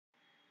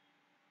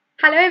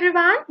Hello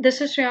everyone, this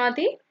is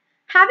Shriyati.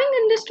 Having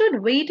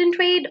understood weight and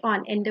trade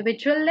on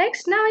individual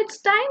legs, now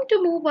it's time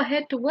to move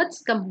ahead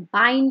towards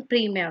combined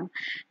premium.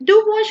 Do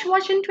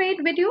watch and trade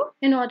video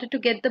in order to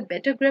get the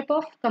better grip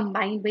of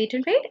combined weight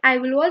and trade. I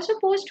will also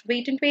post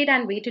weight and trade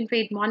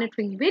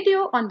monitoring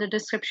video on the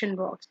description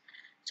box.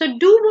 So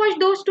do watch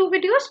those two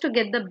videos to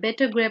get the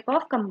better grip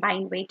of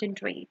combined weight and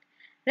trade.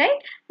 Right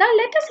now,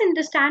 let us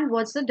understand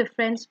what's the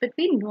difference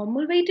between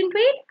normal weight and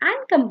trade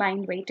and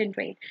combined weight and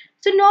trade.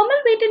 So normal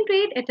weight and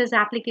trade, it is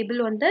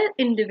applicable on the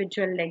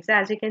individual legs.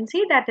 As you can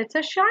see that it's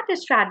a short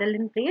straddle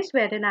in place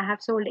wherein I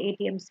have sold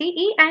ATM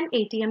CE and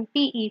ATM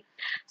PE.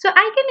 So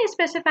I can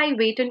specify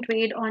weight and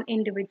trade on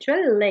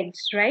individual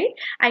legs, right?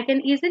 I can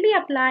easily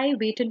apply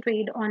weight and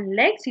trade on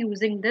legs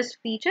using this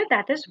feature,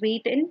 that is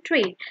weight and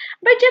trade.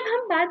 But जब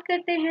हम बात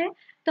करते हैं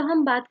तो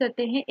हम बात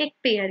करते हैं एक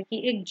पेयर की,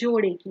 एक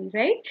जोड़े की,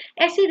 राइट?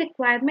 ऐसी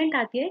रिक्वायरमेंट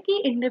आती है कि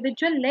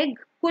इंडिविजुअल लेग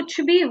कुछ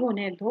भी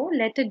होने दो,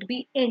 let it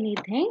be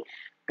anything,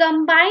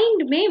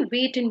 combined में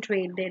weight and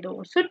trade दे दो.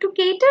 So to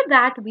cater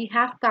that, we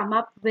have come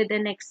up with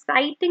an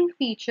exciting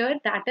feature,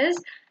 that is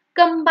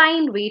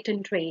combined weight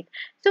and trade.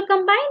 So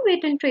combined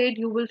weight and trade,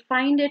 you will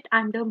find it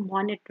under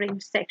monitoring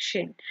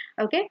section.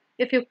 Okay,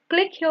 if you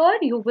click here,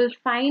 you will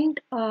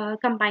find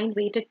combined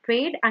weight and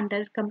trade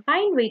under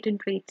combined weight and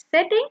trade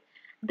setting.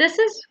 This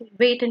is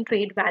weight and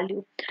trade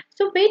value.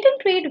 So weight and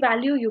trade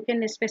value, you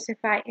can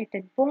specify it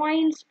in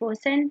points,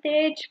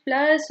 percentage,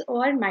 plus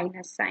or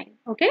minus sign.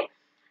 Okay,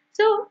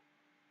 so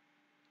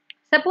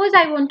suppose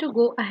I want to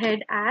go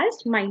ahead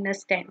as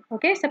minus 10.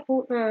 Okay,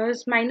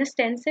 suppose minus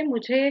 10 से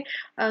मुझे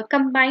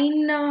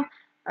combine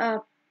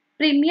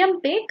premium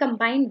पे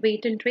combined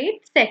weight and trade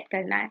set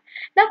करना है.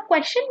 Now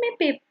question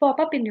may pop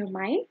up in your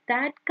mind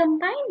that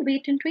combined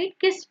weight and trade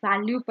किस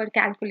value पर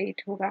calculate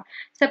होगा.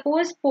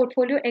 Suppose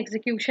portfolio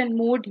execution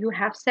mode you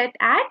have set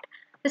at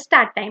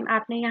start time.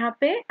 आपने यहाँ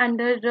पे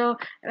under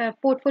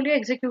portfolio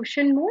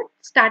execution mode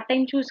start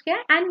time choose किया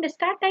and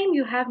start time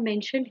you have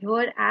mentioned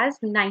here as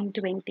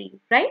 9:20,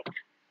 right?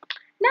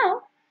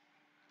 Now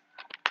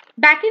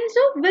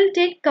Backinzo will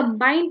take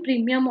combined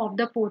premium of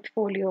the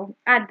portfolio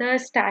at the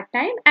start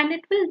time and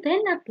it will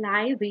then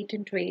apply weight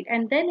and trade,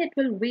 and then it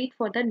will wait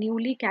for the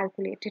newly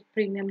calculated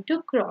premium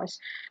to cross.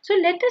 So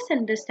let us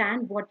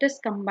understand what is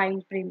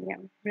combined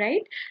premium,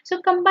 right? So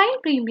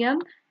combined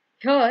premium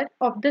here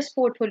of this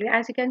portfolio,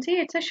 as you can see,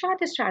 it's a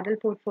short straddle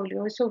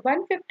portfolio. So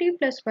 150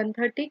 plus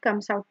 130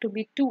 comes out to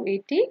be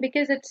 280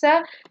 because it's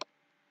a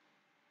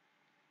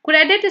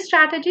credit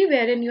strategy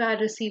wherein you are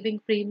receiving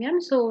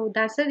premium, so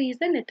that's the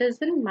reason it is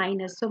in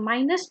minus. So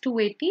minus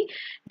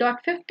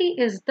 280.50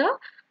 is the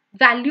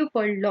value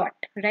per lot,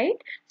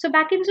 right? So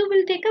Backinzo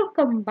will take a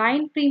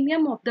combined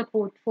premium of the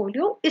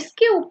portfolio,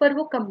 इसके ऊपर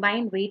वो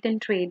combined weight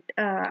and trade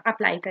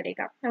apply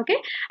करेगा. Okay,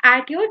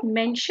 at your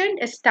mentioned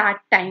start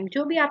time,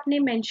 जो भी आपने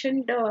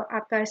mentioned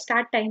आपका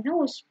start time है,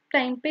 उस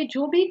time पे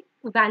जो भी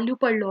value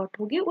per lot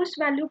होगी, उस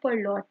value per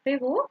lot पे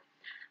वो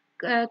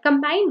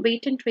combined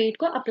weight and trade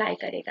को apply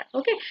करेगा.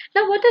 Okay,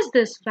 now what is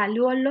this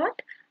value or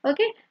lot?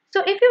 Okay,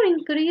 so if you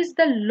increase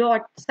the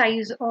lot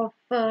size of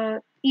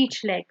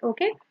each leg,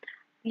 okay,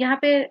 यहाँ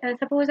पे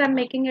suppose I'm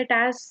making it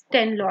as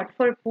 10 lot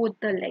for both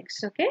the legs,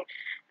 okay,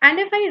 and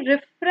if I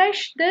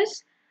refresh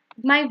this,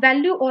 my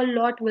value or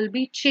lot will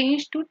be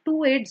changed to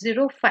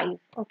 2805.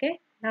 Okay,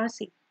 now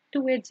see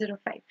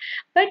 2805,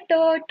 but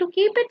to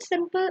keep it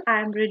simple,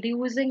 I am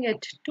reducing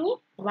it to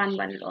 1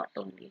 lot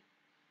only,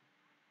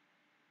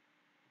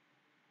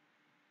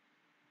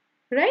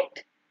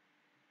 right?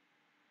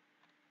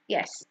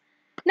 Yes.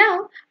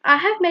 Now, I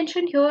have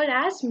mentioned here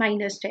as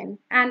minus 10,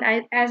 and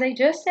as I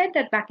just said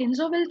that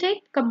Backinzo will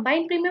take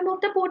combined premium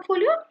of the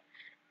portfolio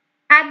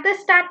at the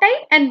start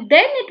time and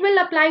then it will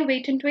apply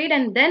weight and trade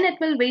and then it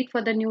will wait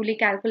for the newly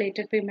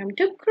calculated premium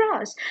to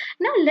cross.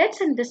 Now,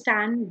 let's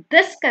understand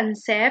this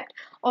concept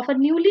of a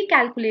newly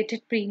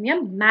calculated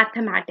premium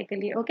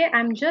mathematically. Okay,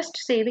 I'm just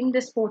saving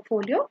this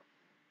portfolio.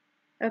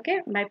 Okay,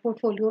 my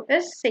portfolio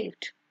is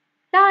saved.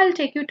 Now I'll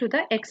take you to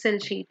the Excel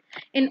sheet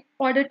in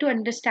order to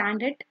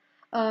understand it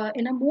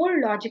in a more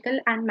logical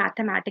and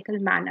mathematical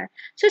manner.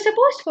 So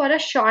suppose for a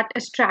short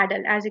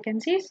straddle, as you can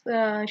see,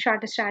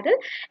 short straddle,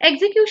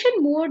 execution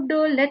mode,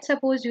 let's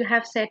suppose you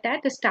have set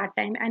at the start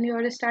time and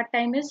your start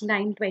time is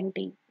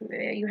 9:20,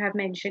 you have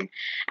mentioned.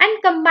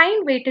 And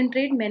combined weight and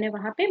trade मैंने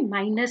वहाँ पे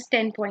minus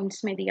 10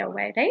 points में दिया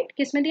हुआ है, right?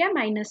 किस में दिया?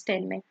 minus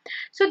 10 में.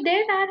 So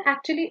there are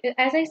actually,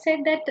 as I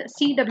said, that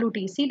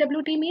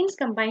CWT means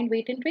combined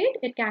weight and trade.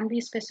 It can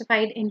be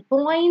specified in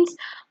points,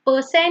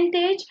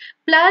 percentage,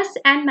 plus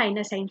and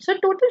minus sign. So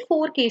total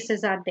 4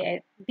 cases are there.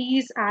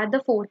 These are the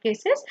 4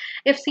 cases.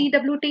 If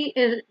CWT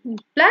is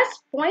plus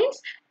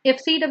points, if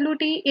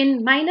CWT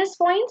in minus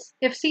points,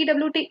 if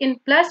CWT in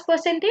plus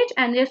percentage,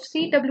 and if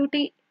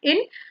CWT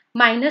in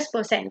minus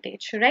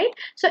percentage, right?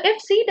 So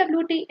if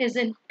CWT is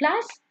in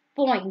plus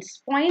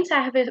points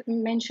I have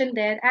mentioned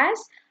there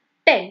as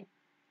 10.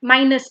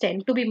 minus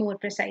 10 to be more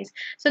precise.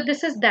 So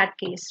this is that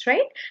case,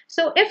 right?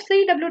 So if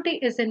CWT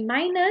is in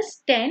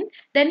minus 10,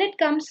 then it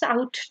comes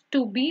out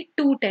to be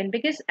 210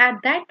 because at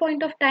that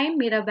point of time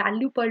मेरा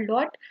value per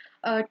lot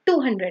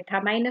 200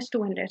 था, minus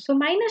 200. So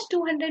minus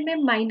 200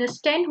 में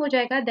minus 10 हो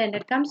जाएगा, then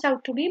it comes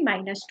out to be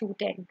minus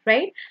 210,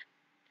 right?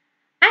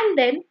 And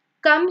then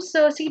comes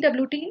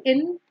CWT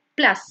in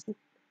plus.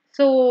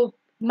 So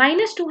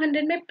minus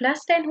 200 में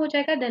plus 10 हो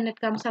जाएगा, then it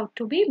comes out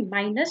to be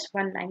minus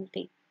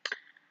 190.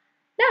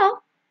 Now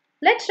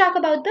let's talk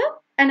about the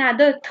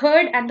another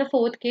third and the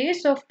fourth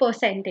case of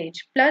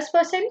percentage, plus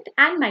percent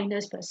and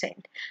minus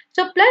percent.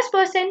 So plus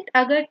percent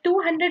अगर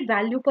 200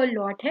 value per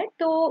lot है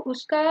तो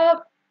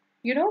उसका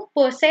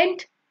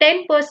percent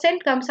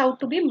 10% comes out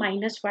to be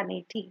minus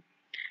 180,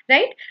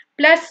 right?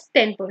 Plus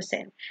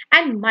 10%,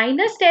 and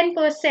minus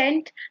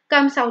 10%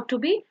 comes out to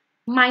be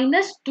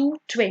minus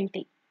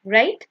 220,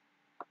 right?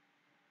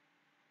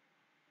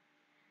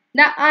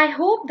 Now, I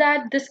hope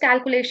that this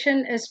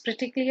calculation is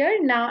pretty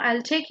clear. Now,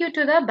 I'll take you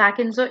to the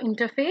Backinzo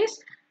interface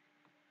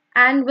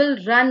and we'll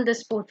run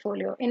this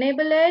portfolio.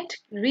 Enable it,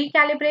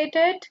 recalibrate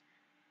it,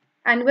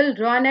 and we'll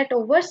run it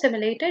over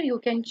simulator. You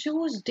can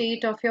choose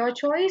date of your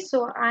choice.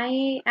 So,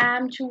 I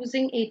am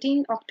choosing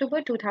 18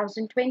 October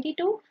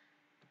 2022.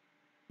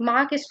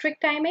 Mark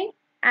strict timing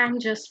and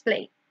just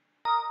play,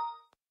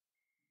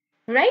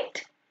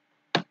 right?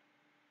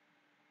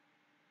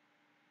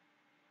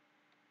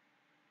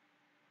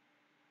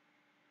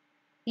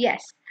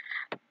 Yes.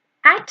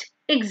 At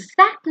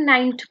exact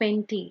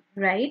 9:20,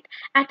 right?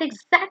 At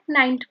exact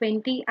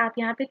 9:20 आप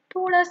यहाँ पे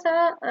थोड़ा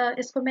सा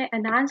इसको मैं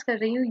enhance कर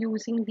रही हूँ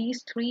using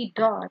these three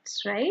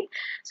dots, right?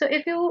 So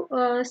if you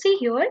see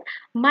here,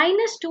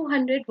 minus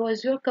 200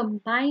 was your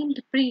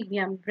combined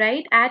premium,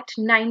 right? At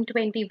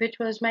 9:20, which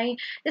was my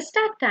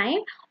start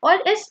time.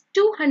 और इस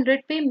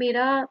 200 पे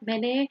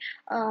मैंने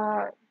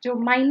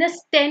जो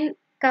minus 10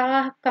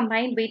 का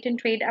combined weight and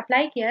trade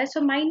apply किया है,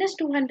 so minus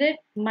 200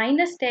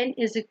 minus 10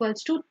 is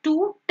equals to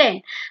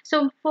 210.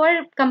 So for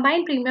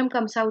combined premium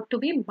comes out to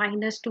be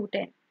minus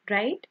 210,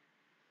 right?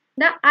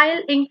 Now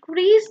I'll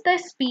increase the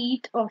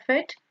speed of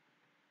it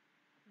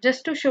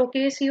just to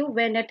showcase you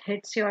when it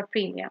hits your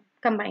premium,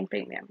 combined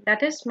premium,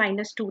 that is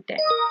minus 210,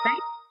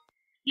 right?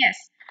 Yes.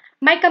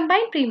 My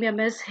combined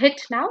premium is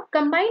hit now.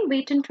 Combined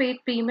weight and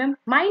trade premium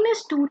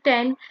minus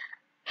 210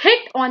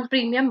 hit on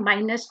premium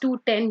minus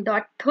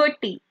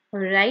 210.30,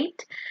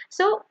 right?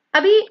 So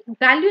अभी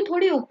value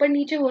थोड़ी ऊपर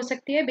नीचे हो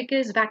सकती है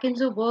because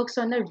Backinzo works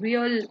on a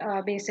real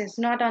basis,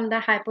 not on the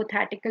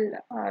hypothetical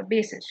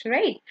basis,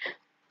 right?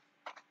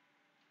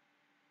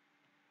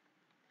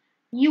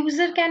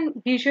 User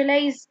can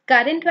visualize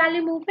current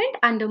value movement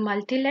under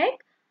multi-leg.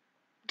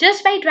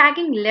 Just by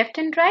dragging left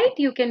and right,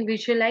 you can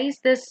visualize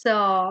this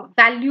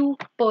value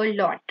per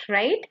lot,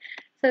 right?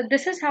 So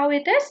this is how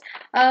it is.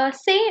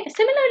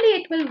 Similarly,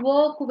 it will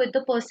work with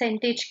the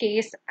percentage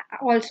case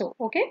also,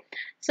 okay?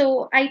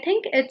 So I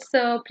think it's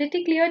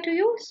pretty clear to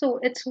you. So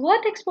it's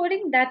worth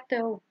exploring that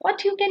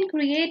what you can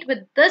create with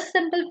this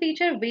simple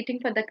feature, waiting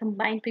for the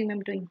combined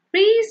premium to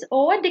increase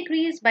or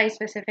decrease by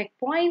specific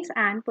points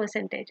and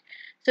percentage.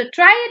 So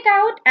try it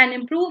out and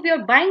improve your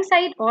buying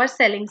side or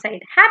selling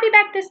side. Happy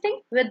backtesting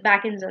with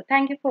Backinzo.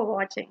 Thank you for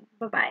watching.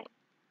 Bye-bye.